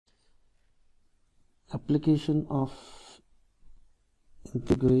application of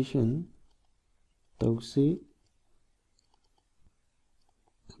integration tausi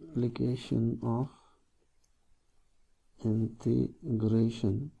application of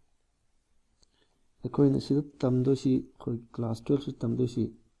integration akoina sida tamdosi khoi class 12 su tamdosi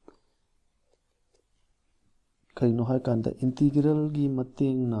kaino hai kanda integral gi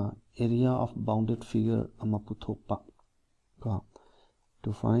mateng na area of bounded figure ama puthokpa ka to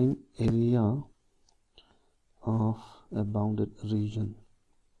find area of a bounded region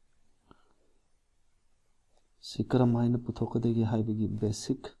sikram haina puthokadegi haibagi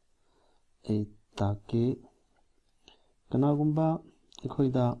basic a take kanagumba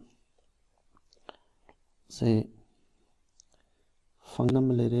ekhoida say function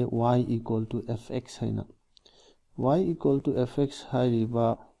lere y equal to fx haina y equal to fx hairiba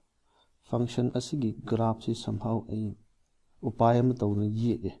function asigi graph si somehow a upayam tawna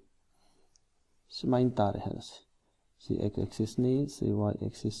ye simain tare haras si x axis ni si y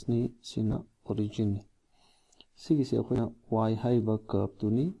axis ni sina origin ni sigi se khoina y haiba curve tu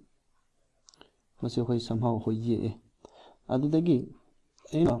ni mase khoi somehow ho ye adudagi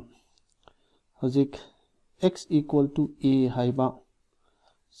aina hojik x equal to a haiba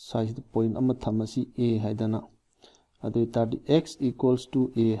size the point ama thamasi a haidana adu tadi x equals to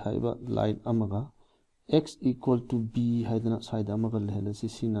a haiba line amaga x equal to b haidana side amaga lehelasi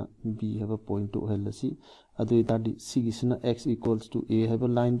sina b haiba point to helasi adu tadi sigisina x equals to a haiba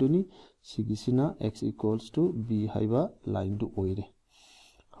line duni sigisina x equals to b haiba line du oire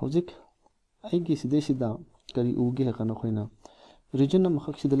hojik aigi side sida kari uge hakana khoina region am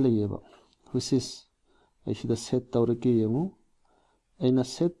khak sida leyeba which is ai sida set tawreke yemu aina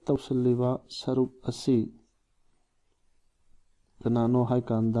set tawsaliba saruk asi kanano hai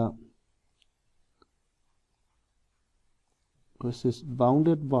kanda which is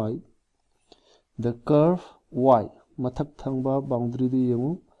bounded by the curve y mathak thangba boundary du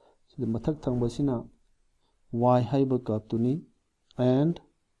yemu sida mathak thangba sina y haiba curve tuni and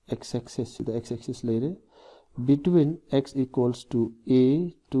x axis sida x axis lere between x equals to a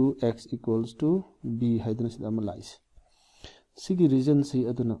to x equals to b haidana sida amalais sigi region si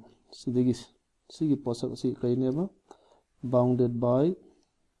aduna sidigi sigi posak si kaineba bounded by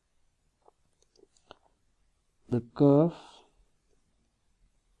the curve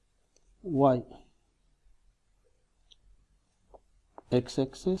y x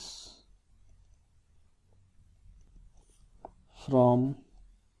axis from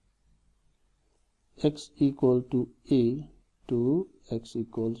x equal to a to x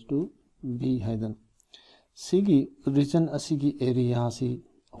equals to b haidan sigi region asigi area si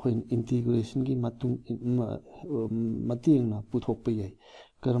when integration gi matung mating na puthok pe yai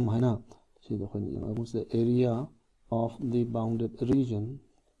karam haina si the when the area of the bounded region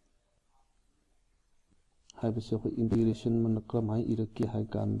haibase ko integration man kramai iraki hai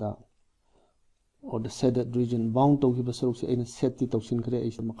kanda or the shaded region bound to gi basaruk se aina set ti tawsin khare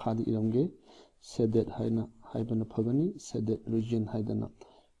ai se makhadi iramge shaded haina haibana phagani shaded region haidana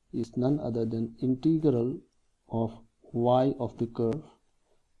is none other than integral of y of the curve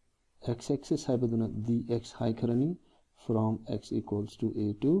x axis haibaduna dx hai kharani from x equals to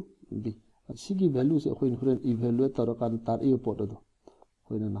a to b sigi values e khoin huren evaluate tarakan tar e pot ado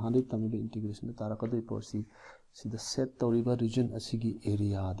hoina nahani tamibe integration tarakadu porsi sida set tawriba region asigi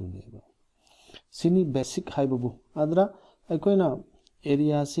area duneba sini basic haibabu adra aikoina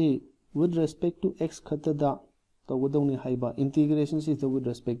area si with respect to x khatada tawdawni haiba integration si with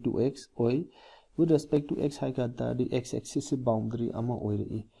respect to x oi with respect to x hai kata the x axis boundary ama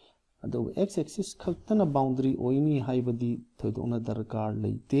oire ado x axis khaktana boundary oini haibadi thoidona darkar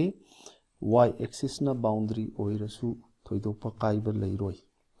leite y axis na boundary oirasu thoidokpa kaiba leiroi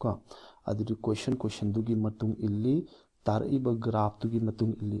ko adu question dugi matung illi tar iba graph dugi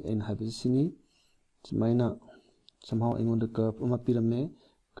matung illi en haibasi sini simaina somehow ingon the curve ama pirame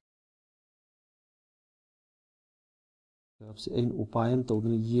curve si ein upayam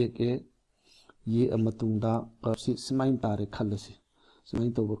tawduna ye amatungda curve si simain tare khalasi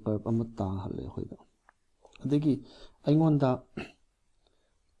simain tawba curve ama ta hale hoida adegi aingonda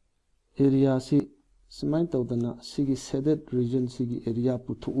area si simain tawdana sigi shaded region sigi area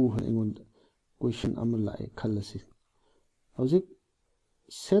puthu aingonda question ama lai khalasi hojik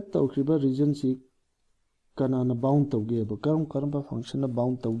set tawkriba region si kanana bound tawge ba karam function na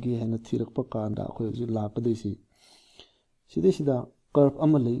bound tawge hena thirakpa kanda khoi ji lakadisi sida curve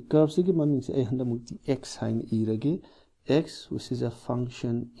amalai curve sigi maming se handa mukti x sin irage x which is a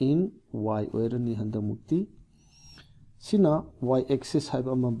function in y oirani handa mukti sina y axis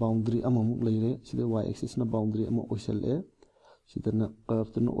haiba ama boundary ama muk leire sida y axis na boundary ama oisal e sida na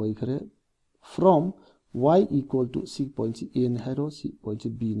curve tuna oi khare from y equal to c point a ne hairo c point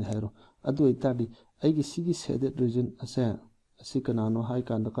b ne hairo adu itadi aigi sigi shaded region ase asi kanano hai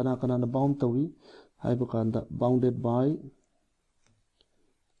kanda kana bound tawi hai bakanda bounded by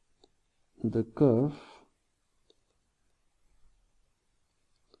the curve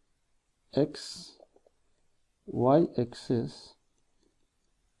x y axis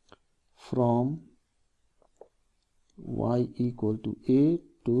from y equal to a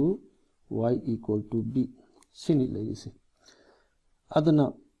to y equal to b sini leisi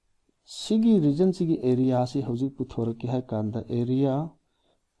aduna sigi region sigi area si hojik puthoraki hai kanda area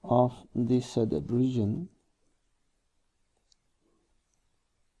of this shaded region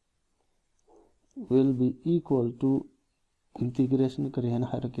will be equal to integration karihana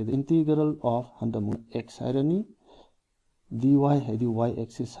hairake the integral of handamu x hairani dy hai the y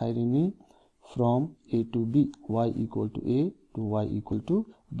axis hairani from a to b y equal to a to y equal to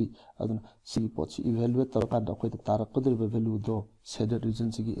b aduna c pot si evaluate taraka da khoi tarak qadri value do shaded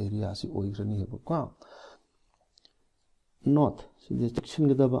region sigi area si oigrani hebo ka not si the section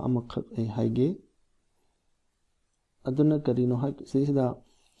gadaba amakhak ai haige aduna karino ha sida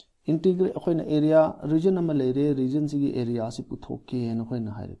integrate khoina area region ama leire region sigi area si puthoke na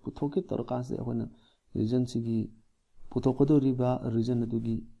khoina haire puthoke taraka se khoina region sigi puthokodo riba region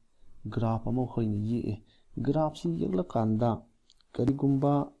adugi graph ama khoina ye graph si yagla kanda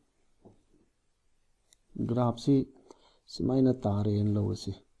karigumba graph si simaina tare en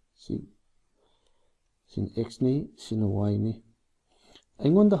lawasi si sin x ni sin y ni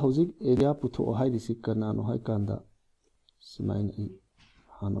aingonda hojik area putho hai disi kana no hai kanda simaina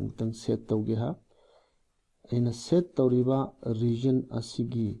I hanamtang set tawge ha aina set tawriba region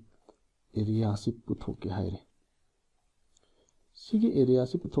asigi area si puthoke haire sigi area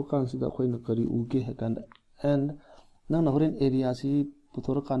si puthokan sida khoina kari uge hakanda and nang na horen area si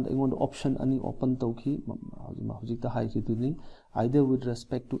puthorkan ingon option ani open tawki hojik ta hai siduni either with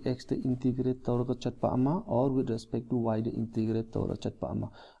respect to x the integrate tawra chatpa ama or with respect to y the integrate tawra chatpa ama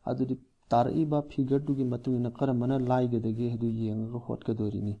adudi taraiba figure tu gi matungina karamana laige dege hedu yenga hot ka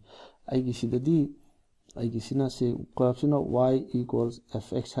dorini aigi sidadi aigi sina se curve sina y equals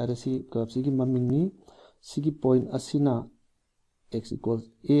fx harasi curve sigi mamingni sigi point asina x equals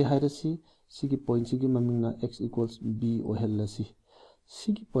a harasi sigi point sigi mamingna x equals b ohelasi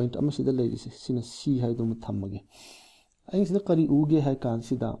sigi point ama sida leirisi sina c haidu muthammage ai sida kari uge hai kan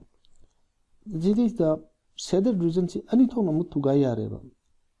sida jidi the shaded region si ani thona muthuga yareba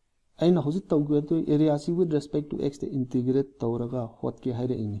aina hojik tawgu to area si with respect to x the integrate tawraga hot ke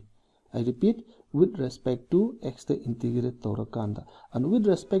haire ini I repeat with respect to x the integrate tawrakanda and with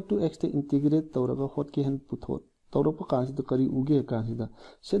respect to x the integrate tawraga hot ke han puthot tawrapa kan si kari uge kan si da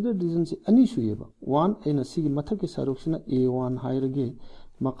shaded region si ani suyeba one aina si mathak ke saruksina a1 hairage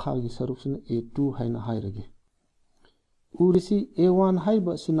makha gi saruksina a2 haina hairage urisi a1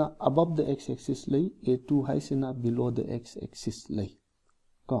 haiba sina above the x axis lay a2 hai sina below the x axis lay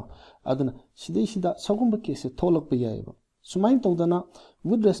aduna sida sagumba case tholak pa yaiba sumain tawdana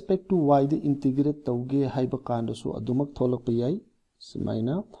with respect to y the integrate tawge haiba kanda so adumak tholak pa yai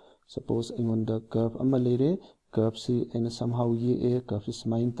sumaina suppose ingon the curve ama leire curve si aina somehow ye a curve si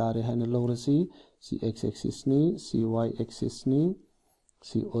sumain tare haina lawrasi si x axis ni si y axis ni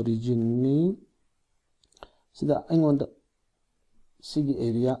si origin ni sida ingon the sigi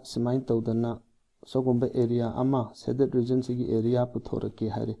area sumain tawdana sogomba area ama shaded region sigi area puthorake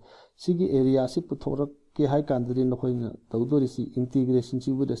haire sigi area si puthorake hai kandri nokhoi tawdori si integration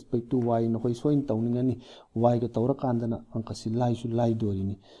si with respect to y nokhoi soin tawningani y ga tawra kandana anka si lai su lai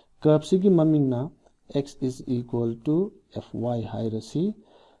dorini curve sigi mamingna x is equal to fy haire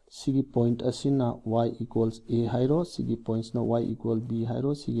sigi point asina y equals a hairo sigi points na y equal b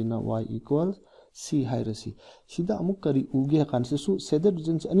hairo sigi na y equals c hairasi sida amuk kari uge kan su shaded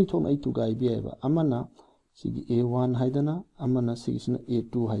region ani thom ai tu gai bi aba amana sigi a1 haidana amana sigi sina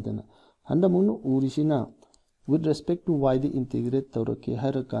a2 haidana handa munu urisina with respect to y the integrate tawrake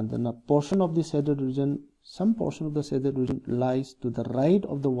haira kandana portion of the shaded region some portion of the shaded region lies to the right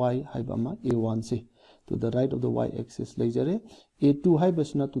of the y haibama a1 se to the right of the y axis lejare a2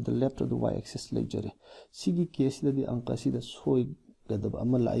 haibasina to the left of the y axis lejare sigi case da di anka sida soi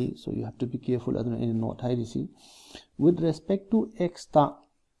so you have to be careful aduna in not high with respect to x ta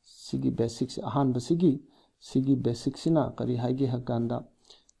sigi basics ahan sigi basics sina kari haige hakanda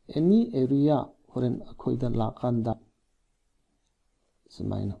any area horen akhoida lakanda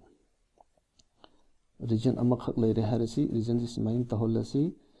simaina region amakhak leire harasi region is main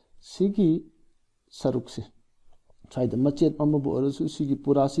taholasi sigi sarukse side machet amabu orasu sigi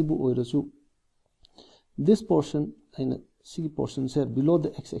purasi bu orasu this portion aina C portion से below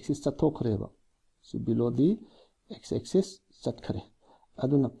the x axis चथोखरेबा C below the x axis चटखरे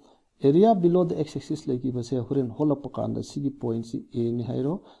अदुना area below the x axis लेकी बसे होरेन होलप कांदा C point सी ए ने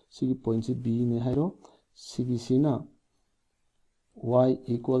हाइरो C point C B ने हाइरो सी सीना y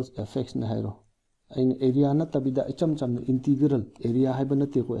equals fx ने हाइरो इन area न तबिदा इचम चम इंटीग्रल एरिया हाइबा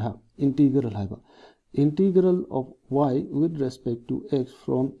नते को हा integral हाइबा integral of y with respect to x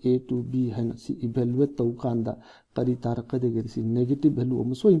from a to b है ना सी evaluate तो कांदा करी तारक कदे गे सी negative value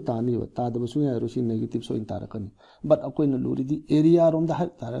हम सो इन तानी व ताद बसु या रोसी negative सो इन तारक नहीं but अकोई न लोरी दी area रोम दा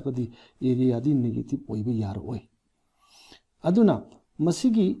तारक दी area दी negative ओई भी यार ओई अदुना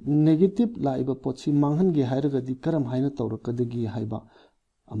मसीगी negative लाइबा पोची मांगन गे हायर गदी करम हाइना तौर कदे गे हाइबा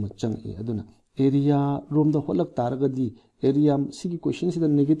अम चंग ए अदुना area रोम दा होलक तारक दी एरिया सिगी क्वेश्चन सिदा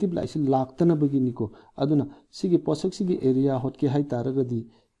नेगेटिव लाइस लाक्तना बगिनिको अदुना सिगी पोसक सिगी एरिया होट के high तारगदी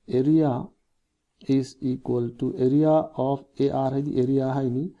area is equal to area of AR है दी एरिया है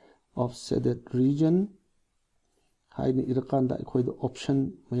नी ऑफ सेडेड रीजन है नी इरकांदा अखोय the option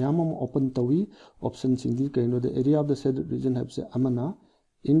मयाम open Tawi option सिंगी कइनो the area of the shaded region है से अमना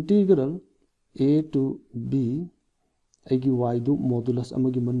integral A to B एगी y दु मॉडुलस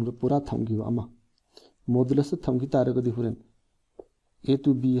अमगी मनु पूरा थमगिवा अमा मॉडुलस थमगी तारगदी हुरेन A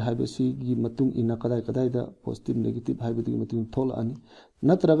to B हाइबसी गी मतुंग इना कदाय कदाय दा पॉजिटिव नेगेटिव हाइबदी मतुंग थोल अनि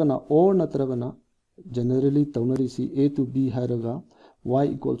नत्रगना और नत्रगना generally तौनरी C A to B हाइरगा y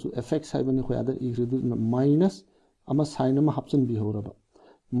equals to fx हाइबनी खोय अदर इग्रिदु माइनस अमा साइन अमा हापचन बि होरबा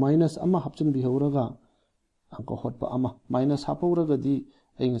माइनस अमा हापचन बि होरगा अंको होटपा अमा माइनस हापौरगदी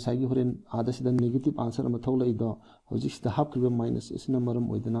ऐ ngसागी हुरेन आदसिदा नेगेटिव आंसर अमा थौलैदो हजिसिदा हापक्रिबा माइनस इसना मरम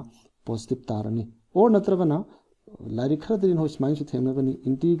ओइदना पॉजिटिव तारनी और नत्रगना लाइक खर दिन होइस माइनस थेमगनी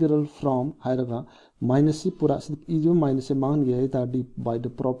इंटीग्रल फ्रॉम हायरगा माइनस सी पूरा इजो माइनस से मान गया ताडी by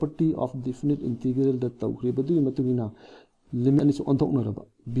the property of definite integral the तौखरे बदु मतुगिना limit अनि ओंथोकनरबा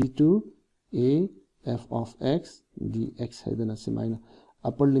b to a f of x dx हैदना सिमाइना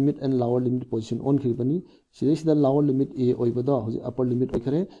upper limit and lower limit position on खिबनी सिदा lower limit a ओइबदो हजि upper limit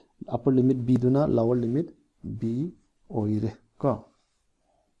ओइखरे upper limit b दुना lower limit b ओइरे को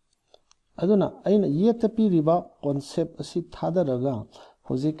अदुना अइना ये तपीरिबा concept असि थादरगा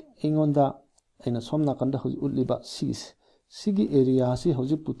होजिक इंगोंदा अइना सोमना कंदा होजि उलिबा सिगी area सि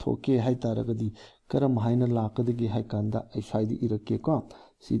होजि पुथोके हाय तारगदी करम हाइना लाकदगी हाय कांदा आई साइदी इरके को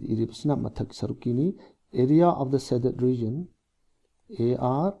सि इरिबसना मथक सरुकिनी area of the shaded region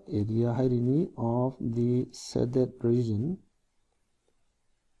AR area हाइरिनी of the shaded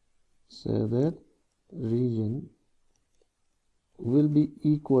region will be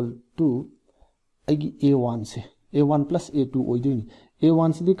equal to A1 से A1 plus A2 ओइदुनी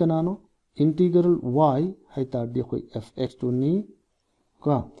A1 से दी कनानो इंटीग्रल y है तार दी कोई fx to नी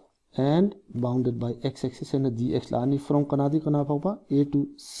का and bounded by x axis and dx लानी from कना दी कना भावबा A to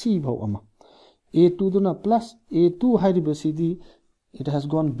C भाव अमा A2 दुना plus A2 है रिबसी दी it has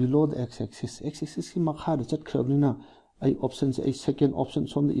gone below the x axis की मखा द चट खरबनिना आई ऑप्शन से आई second option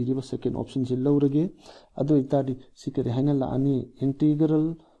Som the इरिबा second option से लौरगे अदो इतादी सिकरे हाइना लानी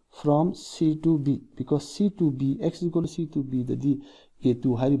integral from c to b because c to b x equal to c to b the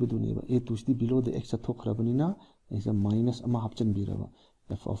a2 हारिबदुनेबा a2 C below the x थोखरबनिना is a minus अमा हापचन बिरबा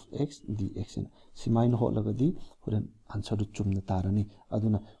f of x dx सिमाइन हो लगदी होरन answer दु चुमना तारनी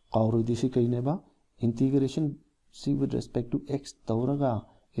अदुना काउरोदी सी कइनेबा integration c with respect to x तौरगा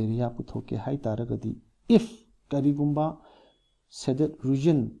area पुथोके hi तारगदी if करीगुंबा shaded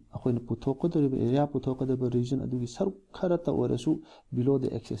region अखोइन पुथोकदब area पुथोकदब reason अदुगी सरुक खरता ओरसु below the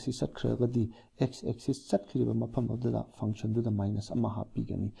x axis सटखरगदी x axis सटखरिबा मफम अददा function दुदा minus अमा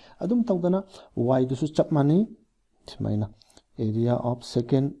हापीगनी अदुम तौदना y दुसु चप माने थमाइना area of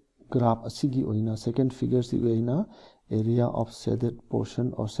second graph असिगी ओइना second figure C ओइना area of shaded portion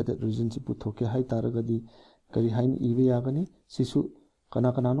और shaded region से पुथोके हाय तारगदी करी हाइन इबे यागनी सिसु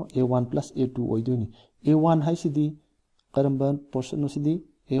कना कनानो A1 plus A2 ओइदुनी A1 high सिदी करंबन portion सिदी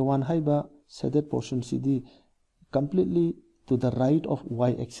A1 high बा shaded portion Sidi completely to the right of y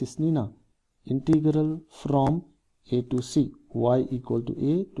axis Neena integral from A to C y equal to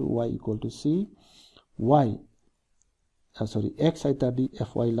A to y equal to C y x high तादी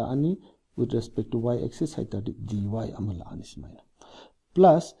fy लानी with respect to y axis high तादी dy अमा लानी सिमाइना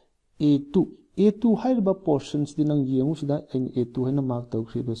plus A2 high बा portions दी नंग येमु सिदा A2 है ना mark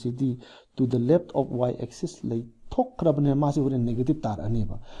तौखरिबा Sidi to the left of y axis lai थोखरबने मासे होरे नेगेटिव तार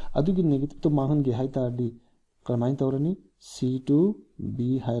अनेबा अदुगी नेगेटिव तो माहन गे high तारदी करमाइन तौरनी c to b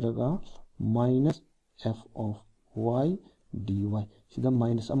हाइरगा minus f of y dy सिदा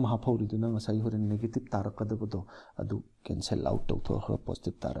माइनस अमा हाफौरी दुना ngसाई होरे नेगेटिव तार कदबदो अदु cancel out तौथोर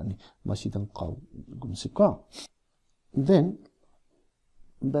positive तारनी मसिदं cow गुमसिका then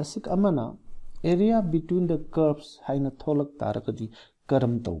basic amana area between the curves haina tholak tarakadi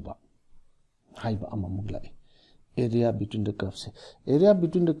karam tauba haiba amamuk lai area between the curves area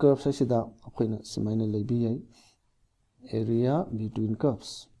between the curves asida akoina simaina leibi yai area between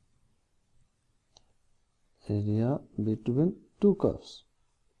curves area between two curves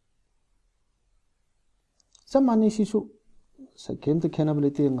samani sisu second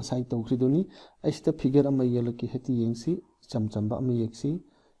canability ngasai tawkhridoni aista figure ama yelaki heti yengsi chamchamba ama yeksi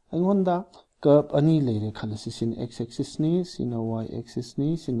angonda curve ani leire khalasi sin x axis ni sin y axis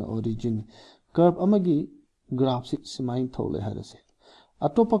ni sin origin curve amagi graph simain thole harase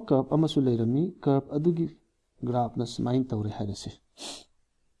atopa curve amasu leirami curve adugi graph na simain tawre harase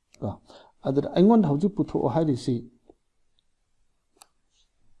adar angon hauji putho harisi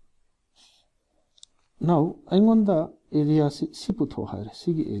now angonda area si putho hare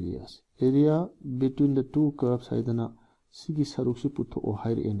sigi areas area between the two curves haidana sigi saruk si putho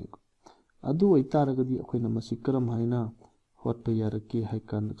hare ene adu aitaragadi akoina masi karam haina hotpa yaraki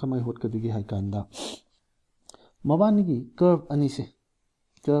haikan kamai hotkadigi haikanda mabanigi curve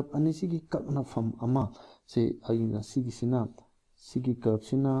ani sigi kakna fam ama se aina sigi sina sigi curve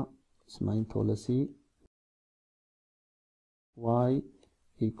sina smain tholasi y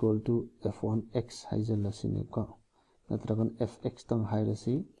equal to f1x haijalasine ka natragan fx tang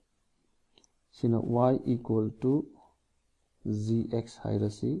hairasi sina y equal to zx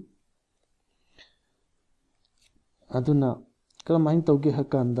hairasi aduna karamain tawge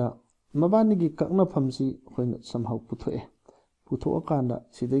hakanda mabanigi kakna famsi hoina somehow putho akanda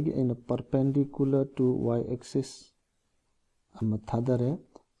sidagi aina perpendicular to y axis ama thadare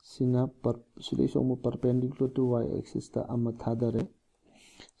sina sidai somu perpendicular to y axis ta ama thadare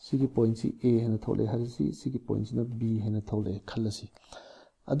sigi point si a hena thole harisi sigi point na b hena thole khalasi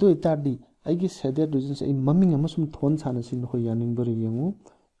adu itadi aigi shaded region se maming amasum thon chana sin ho yaning bari yengu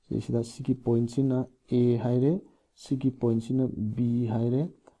sida sigi point sina a haire sigi point sina b haire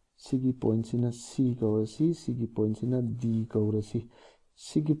sigi point sina c gaurasi sigi point sina d gaurasi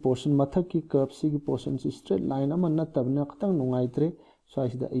sigi portion mathak ki curve sigi portion si straight line ama natabna khatang nungaitre so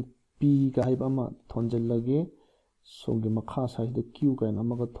sida ai p ga haiba ma thonjel lage songi makha side q kain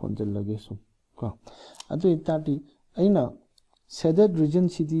amaga thonjel lage so ka adu itati aina shaded region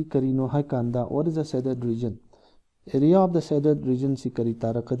city karino hai kanda what is the shaded region area of the shaded region si kari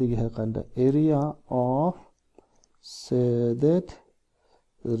tarakadi hai kanda area of shaded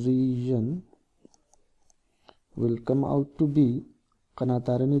region will come out to be kana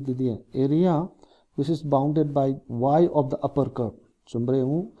tarani didiya area which is bounded by y of the upper curve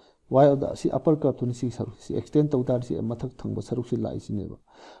chumbremu y of the si upper curve to si saru si extend to tar si mathak thangba saru si lai si neba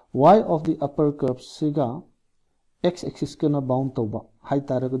y of the upper curve siga x axis kana bound to ba hai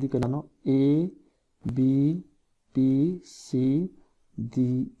taragadi kana no a b p c d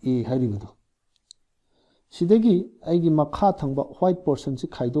a hari bado sidagi aigi makha thangba white portion si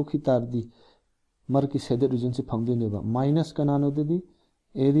khaido ki tardi mar ki shaded region si phangde neba minus kana no dedi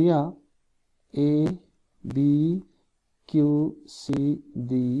area a b q c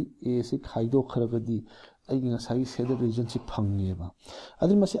d a si khaido kharagadi aigi ngasai shaded region si phangneba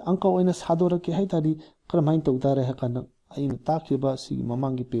adri masi angka oina sadora ki hai tari kramain tawdare ha kana aina takhiba si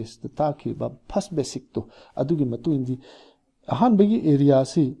mamangi page ta takhiba first basic to adugi matu indi ahan bagi area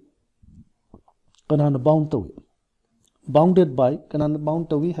si kanana bound to bounded by kanana bound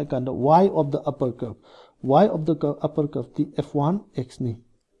to ha kana y of the upper curve y of the upper curve the f1 x ni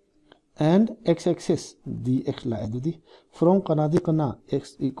and x axis dx la adudi from kanadi kana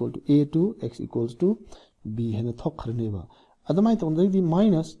x equal to a to x equals to b hena thok kharne ba adamai tondai di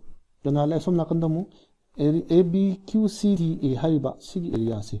minus kana la som nakandamu a b q c d a hariba sigi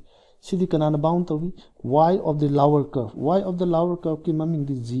area se sidi kanana bound to y of the lower curve ki maming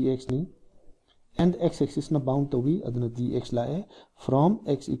di gx ni and x axis na bound to aduna dx la from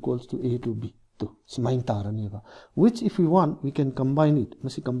x equals to a to b to smain tarani ba which if we want we can combine it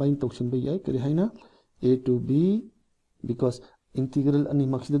masi combine tokshin ba yai kari haina a to b because integral ani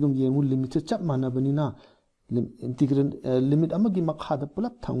maksida dum yengu limit chap mana bani na integral limit amagi makha da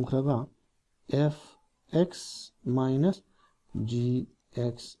pulap thamkhraga f x minus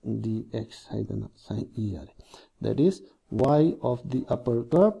gx dx haidana sin e yare that is y of the upper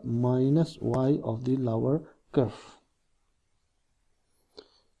curve minus y of the lower curve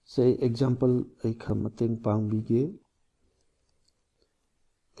say example ai khamateng pang bige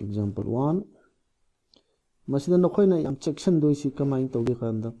example 1 masida nokhoina yam section doi si kamai tawge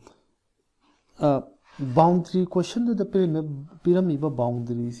kanda boundary question to the pyramid ba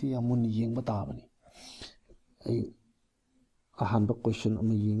boundary si amun yeng bata bani ai ahan ba question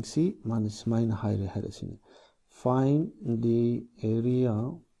am yeng si man smine haire haire sin find the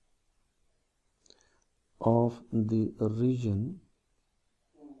area of the region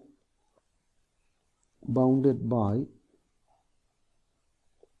bounded by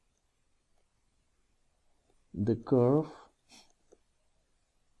the curve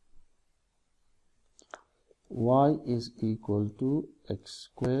y is equal to x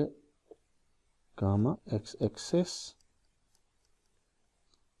square comma x-axis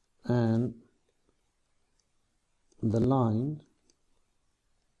and the line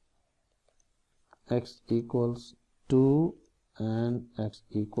x equals 2 and x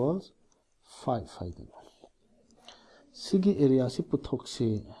equals 5 haidana sigi area si puthoksi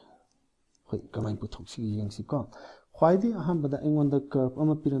hoi kamai puthoksi yengsi ko khwaidi ahambada engonda curve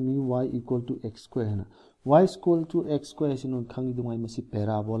ama pirami y equal to x square na y is equal to x square sinun khangi dumai masi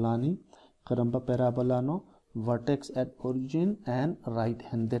parabola ni karamba parabola no vertex at origin and right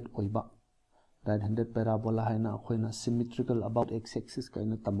handed oiba right handed parabola haina khoina symmetrical about x axis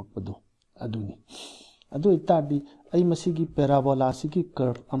kaina tamakpado aduni adu itadi ai masigi parabola sigi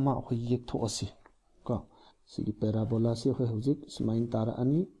curve ama khoi yek tho asi ko sigi parabola se khoi hojik smain tara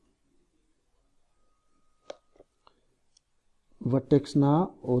ani vertex na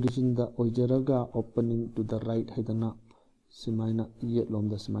origin da oijaraga opening to the right haidana simaina yet lom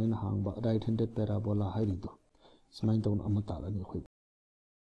da simaina hangba right handed parabola hairido simain tawn amata ani khoi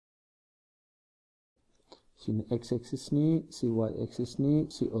sin x axis ni si y axis ni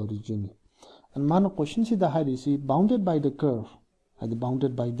si origin and man question si da hairi si bounded by the curve and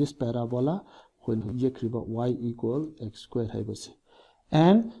bounded by this parabola when yekriba y equal x square haibasi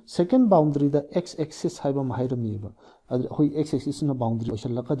and second boundary the x axis haiba mahairamiba hoi x axis na boundary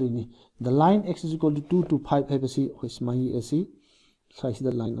ocean lakadoini the line x is equal to 2 to 5 haibasi hoi smai asi size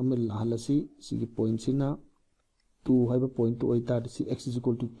the line amel halasi sigi point sina 2 haiba point to oita si x is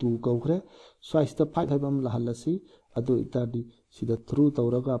equal to 2 kaukre size the 5 haiba am halasi adu itadi sida through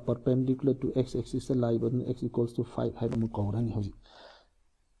tawraga perpendicular to x axis the line but x equals to 5 haiba am kaurani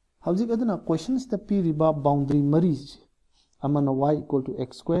hoji aduna questions the p riba boundary maris amana y equal to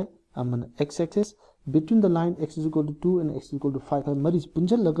x square amana x axis between the line x is equal to 2 and x is equal to 5 hai maris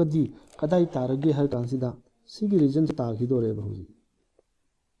punjal lagadi kadai tarage har kansida sigi region ta hidore bahuji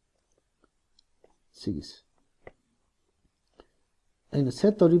sigis aina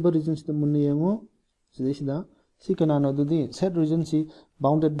set toriba region sida munne yango sida si kanano dudi set region si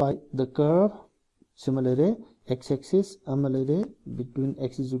bounded by the curve similarly x axis amalere between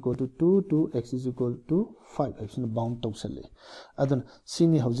x is equal to 2 to x is equal to 5 action bound tawsale adun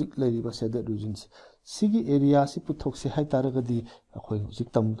sini hojik leriba set regions sigi area si puthok se hai taragadi akhoi hojik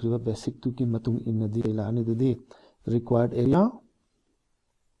tam kriba basic to ki matung inadi elani dudi required area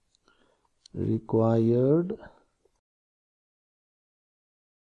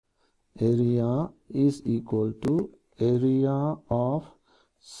is equal to area of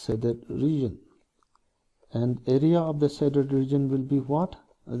shaded region and area of the shaded region will be what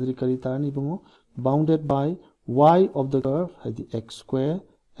bounded by y of the curve the x square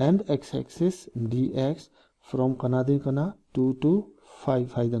and x axis dx from kanadin kana 2 to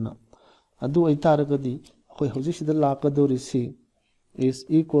 5 haidana adu aitaragadi khoi hojik sida lakadori si is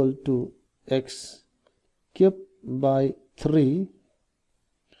equal to x cubed by 3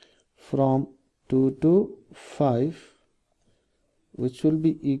 from 2 to 5 which will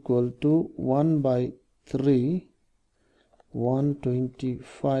be equal to 1 by 3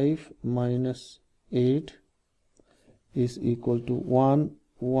 125 minus 8 is equal to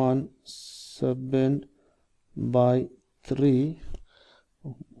 117 by 3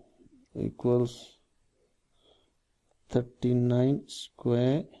 equals 39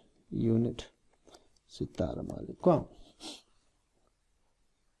 square unit sitara maliko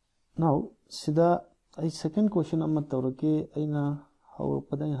now sida ai second question amma tawrake aina how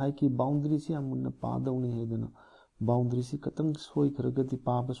padai hai ki boundary si amunna padawni hedana boundary si katang soi kharagadi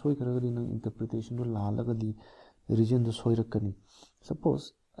paba soi kharagadi nang interpretation do lalagadi region do soi rakani suppose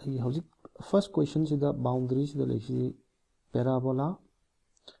ai hojik first question si the boundary si the leksi parabola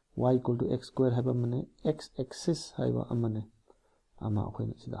y equal to x square haiba mane x axis haiba amane ama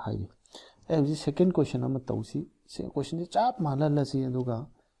khoina sida hairi ai second question ama tawsi se question si chap malala si aduga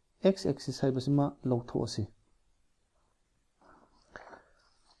x axis haiba sima lawtho asi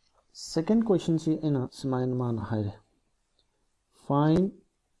second question si ina smain man haire find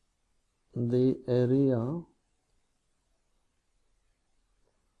the area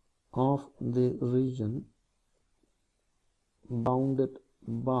of the region bounded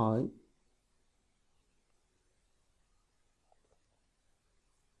by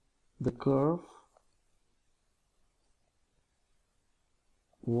the curve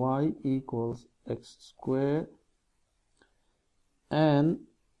y equals x square and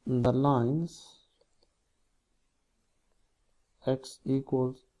the lines x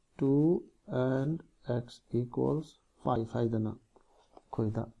equals 2 and x equals 5 haidana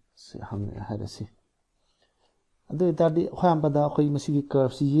koida se hange hairasi adu itadi khayambada khoi masigi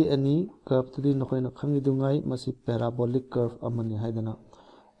curve si ye ani curve tudi nokhoi na khangi dungai masi parabolic curve amani haidana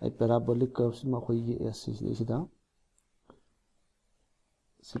ai parabolic curve sima khoi ye s sida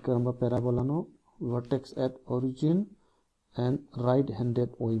sikaramba parabola no vertex at origin and right handed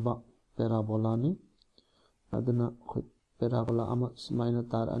oiba parabola ni aduna khoi parabola ama smaina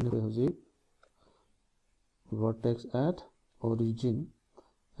tar ani hoji vertex at origin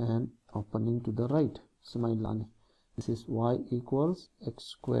and opening to the right smain lani this is y equals x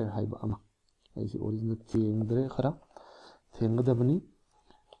square haiba ama aisi origin thengdre khara thengadabani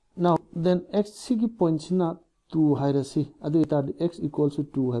now then x sigi point sina 2 hairasi adu ita x equals to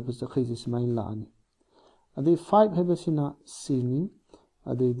 2 haiba sa khaisi smain lani adu 5 haiba sina sini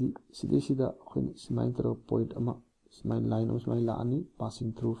adu di sida khoi smain taro point ama smain line of smain lani passing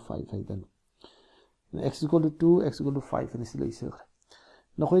through 5 haidan x equal to 2 x equal to 5 ni sila isa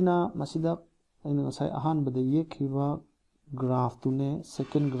nakoina masida aina ngasai ahan bada ye khiba graph tune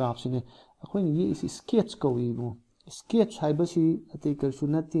second graph sine akoina ye is sketch kawi bu sketch haiba si ate karsu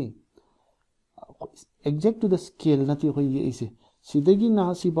nati exact to the scale nati khoi ye ise sidagi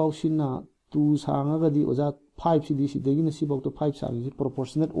na si bausina 2 sanga gadi oja 5 sidi sidagi na si bau to 5 sangi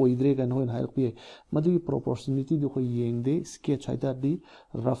proportionate oidre kan hoin hair pi madu proportionality do khoi yengde sketch haida di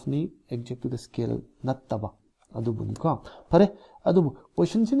roughly exact to the scale nattaba adu buni ko pare adu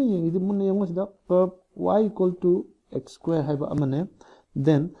question sine yengi mun yengo sida curve y equal to x square haiba amane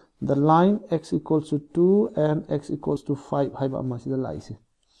then the line x equals to 2 and x equals to 5 haiba ama sida laise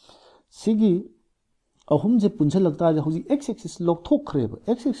sigi ahum je punchal lagta je hoji x axis log thok khreba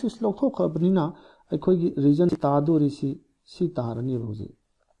x axis log thok khabnina akhoi gi region ta do ri si tarani hoji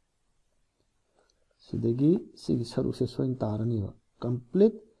sidagi sigi saru se soin tarani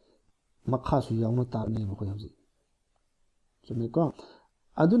complete makha su yawna tarni ko hoji chumi ko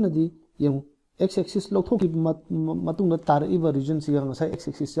adunadi yem x axis log thok matung na tar iba region si yang sai x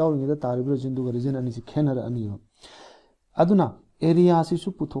axis yawni da tar region du region ani si khenar ani aduna area si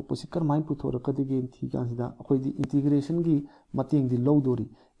su puthok posi kar mai puthor kadi game thi kan sida akhoi di integration gi mateng di low dori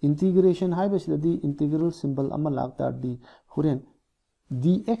integration haiba sida di integral symbol ama lagta di huren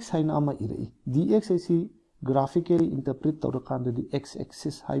dx haina ama irei dx si graphically interpret tawra kan di x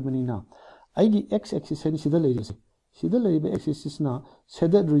axis haibani na aigi x axis hain sida leirese sida leibe x axis na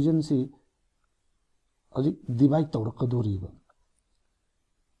shaded region si aji divide tawra kadori ba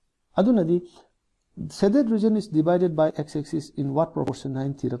aduna di shaded region is divided by x-axis in what proportion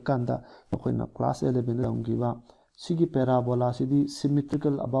 90 rakanda nokoina class 11 rangiba sigi parabola sidi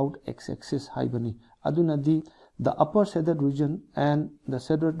symmetrical about x-axis haibani aduna di the upper shaded region and the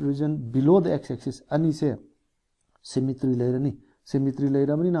shaded region below the x-axis ani se symmetry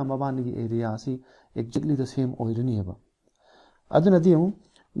leirani na mabani gi area si exactly the same oirani heba aduna di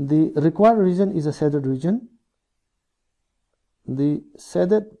the required region is a shaded region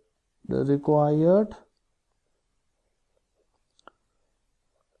the required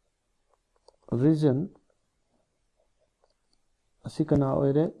region asikana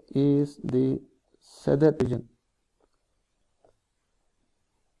oire is the shaded region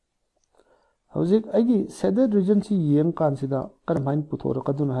hojik aigi shaded region si yeng kan sida karmain puthor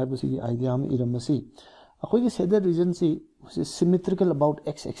kaduna haibasi idea am iramasi akhoi gi shaded region si symmetrical about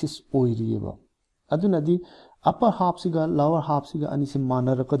x axis oirieba aduna di upper half siga lower half siga ani se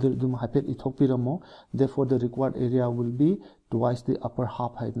manar kadir dum hapet ithokpiramo therefore the required area will be twice the upper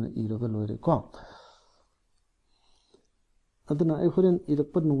half haidna iraga loire ko aduna ai horen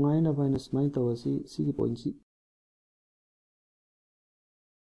irakpa nungai na minus main tawasi sigi point si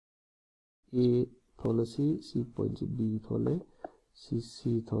a tholasi c point b thole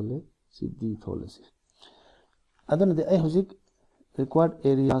c thole c d thole si aduna de ai hojik required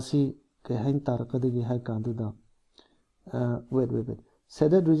area si ke hain tar kadagi hai kandu da wait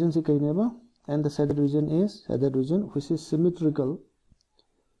shaded region si kaineba and the shaded region which is symmetrical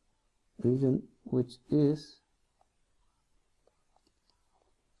region which is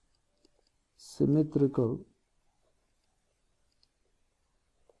symmetrical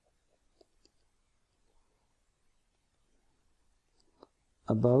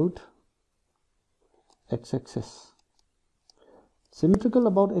about x-axis symmetrical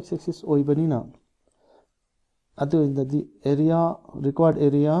about x-axis oibanina adu in the area required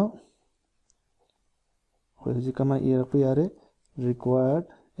area hoji kama here piyare required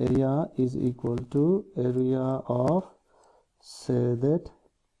area is equal to area of shaded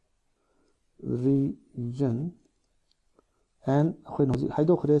region and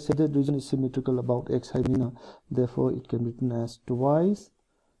shaded region is symmetrical about x, therefore it can be written as twice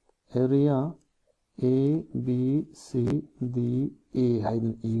area A, B, C, D, A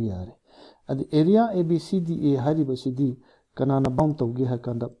area. And the area A, B, C, D, A CD kanana bound tawgi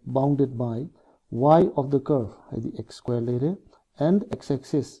hakanda bounded by y of the curve x square layer and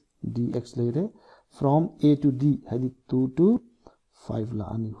x-axis dx layer from A to D 2 to 5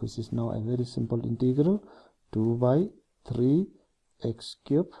 laani, which is now a very simple integral 2 by 3 x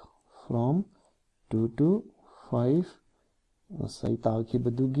cube from 2 to 5 masai taki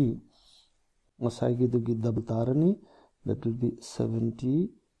badugi masai gi dugi double tarani, that will be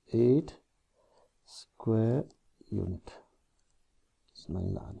 78 square unit.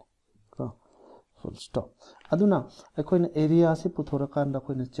 Full stop. Aduna akoina area se puthora kanda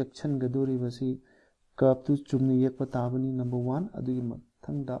akoina section gaduri basi curve tu chumni yekpa tabani. Number 1 adugi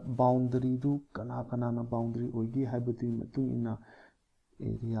mathangda boundary du kana na boundary oigi haibatu matung ina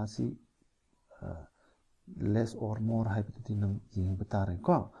area si less or more haibatu nang yeng batare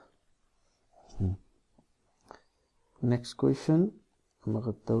ko. Next question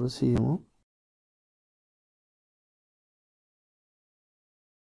amaga tawrasi yo.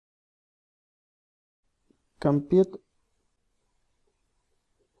 Compute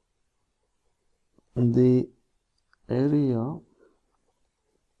the area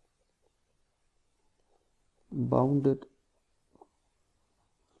bounded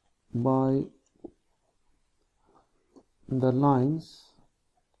by the lines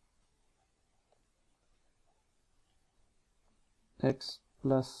x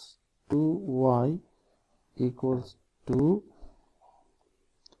plus 2y equals to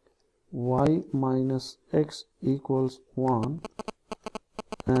y minus x equals 1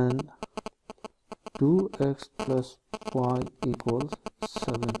 and 2x plus y equals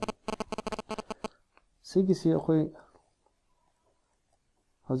 7. Sigisi akhoi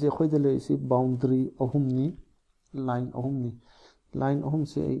haji akhoi dele isi boundary ahumni line ahum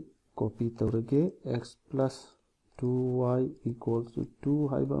se copy tawrage x plus 2y equals to 2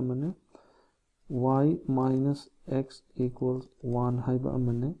 haiba amane y minus x equals 1 haiba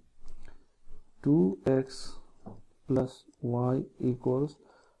amane 2x plus y equals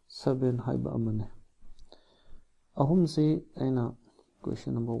 7 haiba amane. Ahum se aina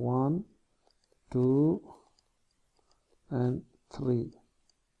question number 1, 2 and 3.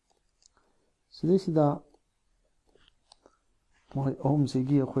 Sida moy ahum se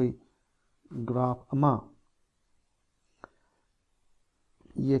gi akhoi graph ama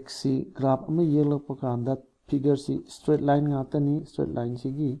yexi graph ama yelok pakanda figure si straight line ngatani, straight line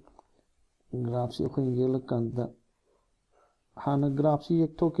sigi graph si akhoi yelok kanda hana graph si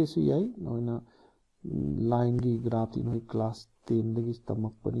yek thoke su yai noina line gi graph ti noi class 10 dagi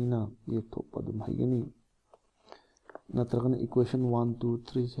tamak panina yek thok padum haigani natragana equation 1 2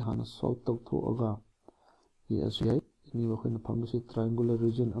 3 si hana solve tok thoga ye asu yai ni wa khoi na phangdu si triangular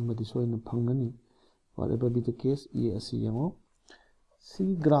region amadi soina phangani. Whatever be the case ye asi yango si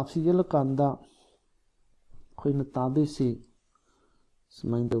graph si yelok kanda khoi na tade si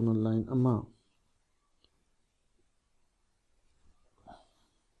smain tawna line ama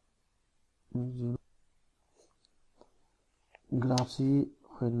graph si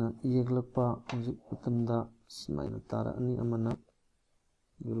khoi yeglakpa hojik matamda smaina tara ani amana,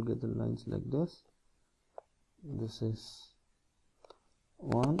 you will get the lines like this. This is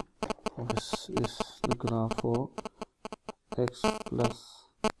 1. This is the graph for x plus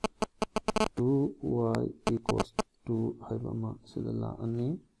 2y equals 2 haibama sidala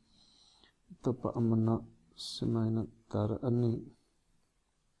ani tapa amana smaina tara ani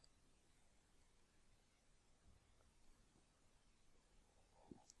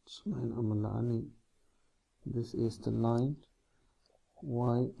smaina amala ani. This is the line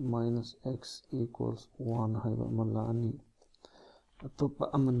y minus x equals 1 haiba amala ani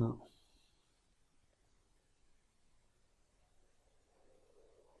atopa amana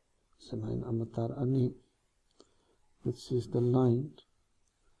smaina amatar ani, which is the line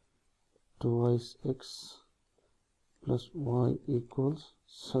twice x plus y equals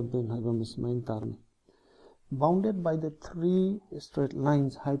 7 haiba mismain tarni. Bounded by the 3 straight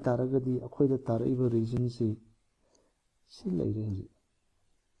lines hai taragadi akhoi da taraiba region si laire haji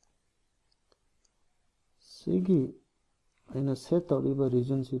sigi aina set tawriba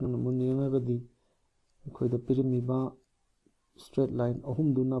region si no munyenga gadi akhoi da pirimiba straight line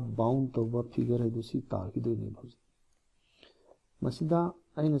ahum duna bound tawba figure haidu si tar hidu ni bhaji masida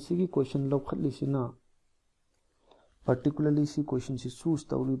aina sigi question lokhatli sina particularly si question si choose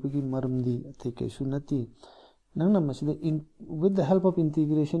tawribagi maramdi athe kesu nati nangna masida with the help of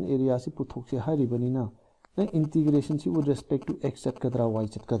integration area si puthok se hari banina na integration si with respect to x chatkadra y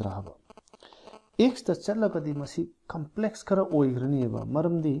chatkadra haba x ta chatlagadi masi complex kara oigrani ba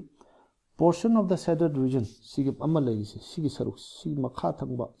maramdi portion of the shaded region sigi amma leisi sigi saruk si makha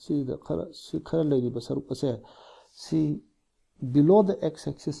thangba si da khara leiri ba saruk ase si below the x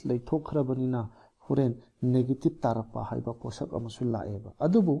axis lei thokhra banina horen negative tarapa haiba posak amasu laeba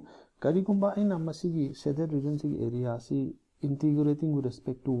adubu karigumba aina masigi shaded region sigi area si integrating with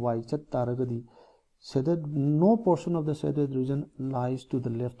respect to y chat taragadi shaded no portion of the shaded region lies to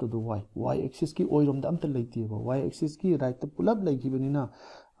the left of the y axis ki oirom da amta leiti ba y axis ki right ta pulap leiki banina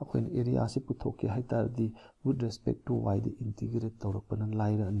akhoi area se puthoke haitar di with respect to y the integrate tawrakpana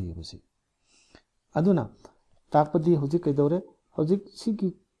laira ani basi aduna takpadi hojik kaidore hojik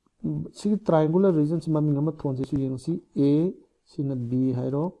sigi triangular regions maming ama thonje su yeng si a sina b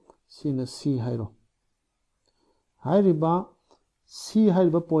hairo sina c hairo hairiba c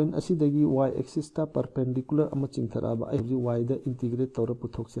hairiba point asidagi y axis ta perpendicular ama chingtharaba ai y da integrate tawra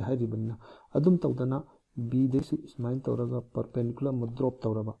puthokse hairibana adum tawdana b de smile tawraga perpendicular ma drop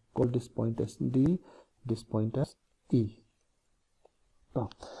tawraba call this point as d, this point as e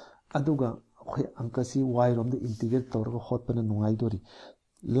aduga khoi angkasi y rom de integrate tawraga hotpana nungai dori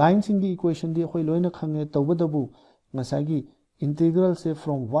line singi equation di khoi loina khange tawbadabu ngasagi integral se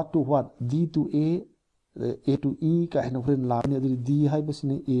from what to what d to a to e ka hena friend la ne d hai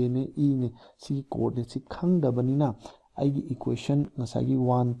basine a ne e ne si coordinate si khangda banina aigi equation ngasagi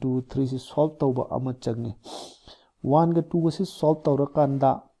 1 2 3 si solve tawba ama changne 1 ga 2 ga si solve tawra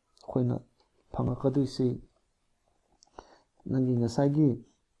kanda khoina phangakadu si nangi ngasagi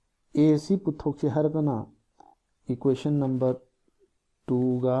a si puthokche hargana equation number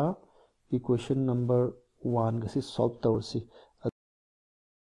 2 ga equation number 1 ga si solve tawrsi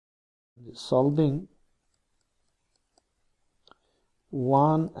solving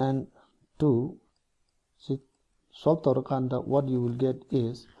 1 and 2 si solve tawrakanda what you will get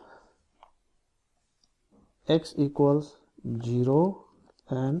is x equals 0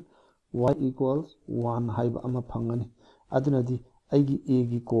 and y equals 1 haiba ama phangani adunadi aigi a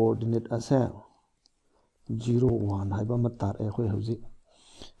gi coordinate ase 0 1 haiba matar e khoi hauji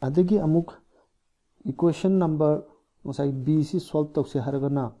adagi amuk equation number mosai b si solve tawse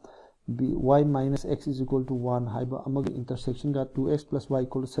haragana b y minus x is equal to 1 haiba amagi intersection ga 2x plus y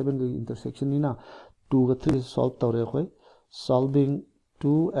equal to 7 ga intersection nina 2 ga 3 solve tawre khoi solving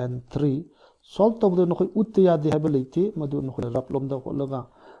 2 and 3 solve tawdo no khoi utte ya de haiba leite madu no khoi raplom da kholaga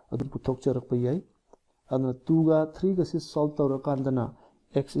adu puthok charak pa yai adna 2 ga 3 ga si solve tawra kandana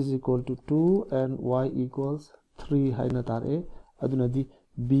x is equal to 2 and y equals 3 haina tar e aduna di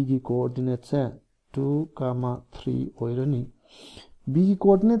b gi coordinate se 2 3 oirani b gi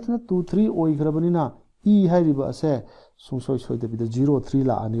coordinate na 2 3 oigrabanina e hairiba ase sungsoi soi de 0 3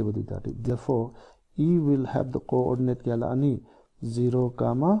 la ani badu that therefore e will have the coordinate kala ani 0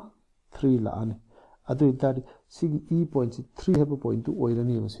 3 la ani adu that sig e point 3 have a point to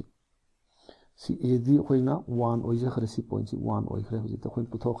oirani basi si a di hoina 1 oija khare si point 1 oi khare hoji to khoin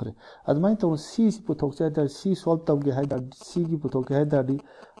puthok khare admai to c si puthok cha dar c solve taw ge haidar c gi puthok ge haidar di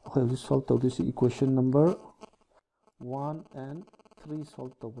khoi hoji solve taw this equation number 1 and 3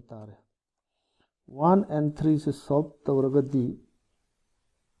 solve taw batare 1 and 3 se solve taw ragadi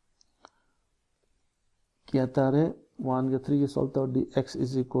kya tare 1 ga 3 ge solve taw di x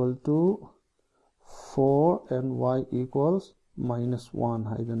is equal to 4 and y equals -1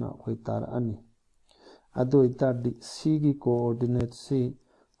 haidana khoi tar ani ado itar di c gi coordinate c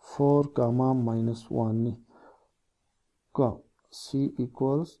 4 -1 ni ko c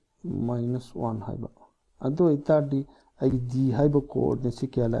equals -1 haiba ado itar di ai d haiba coordinate si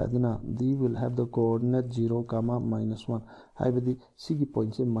kala aduna d will have the coordinate 0 -1 haiba di c gi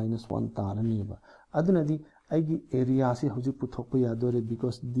point se -1 tar ani ba aduna di ai gi area se hoji puthokpa yadore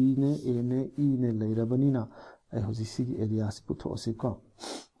because d ne a ne e ne leirabanina ai hoji c gi area se puthosi ko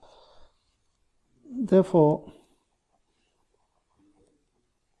therefore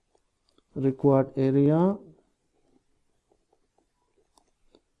required area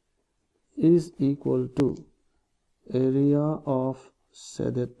is equal to area of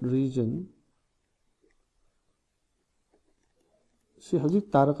shaded region si hoji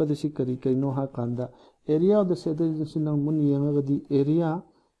taraka de si kari kaino ha kanda area of the shaded region sinang mun yenga di area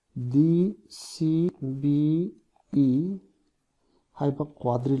DCBE haiba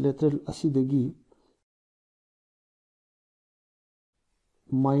quadrilateral asidagi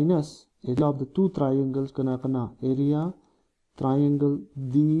minus area of the two triangles kana area triangle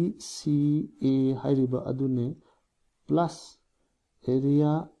DCA hairiba adune plus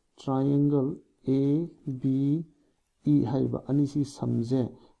area triangle ABE haiba anisi samje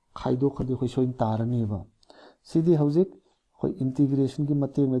khaido khadi khoisoin tarani ba सिदी हौजिक होय integration की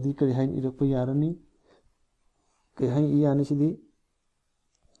मतेंग नदी करी हाइन इरकप यारनी कई हाइन यानी सिदी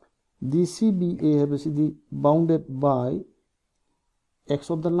DCBA है बसिदी bounded by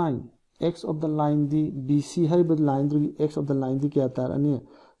x of the line the BC है बद line the x of the line दी क्या तार अन्य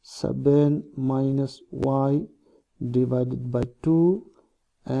 7 minus y divided by 2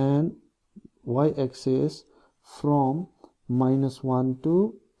 and y-axis from -1 to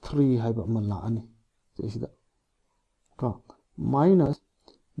 3 है बद मल्ला अन्य जैसे का minus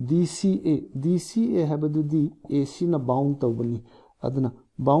DCA है बद दी AC ना bound तो बनी अदना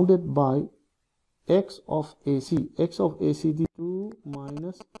bounded by x of AC the 2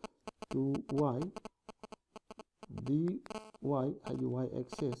 minus 2y dy है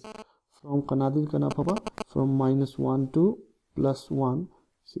y-axis from kanadil kana papa from -1 to +1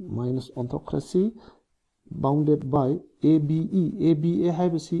 minus on top crasi bounded by ABA है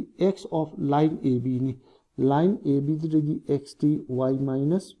बसी x of line AB ni line AB the x the y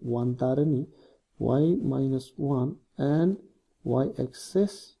minus 1 तारनी y minus 1 and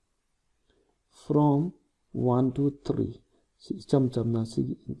y-axis from 1 to 3 si cham na si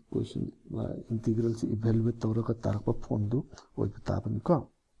equation integral si evaluate tawra ka tarakpa form du oi bataban ka.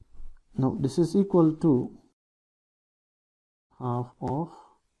 Now this is equal to half of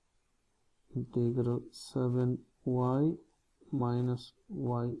integral 7y minus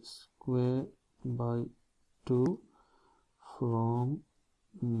y square by 2 from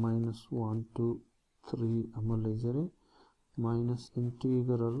 -1 to 3 amalejare minus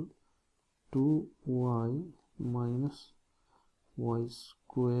integral 2y minus y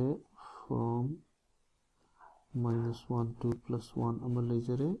square from -1 to +1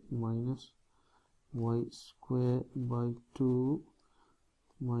 amalejare minus y square by 2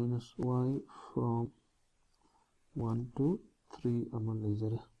 minus y from 1 to 3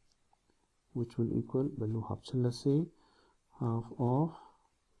 amalejare which will equal value half say half of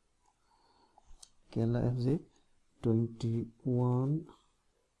kela fz 21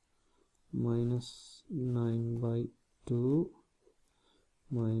 minus 9 by 2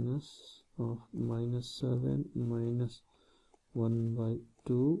 minus of -7 minus 1 by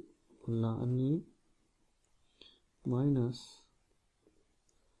 2 lani minus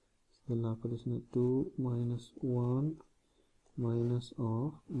the 2 minus 1 minus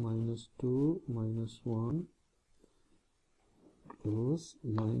of -2 minus 1 plus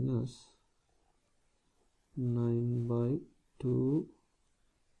minus 9 by 2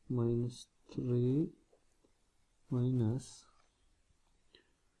 minus 3 minus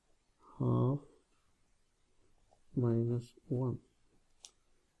half minus 1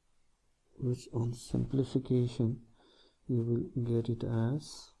 which on simplification you will get it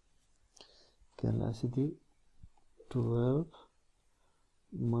as capacity 12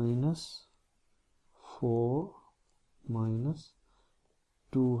 minus 4 minus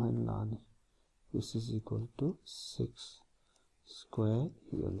 2 and lani. This is equal to 6 square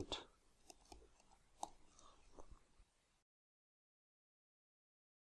unit.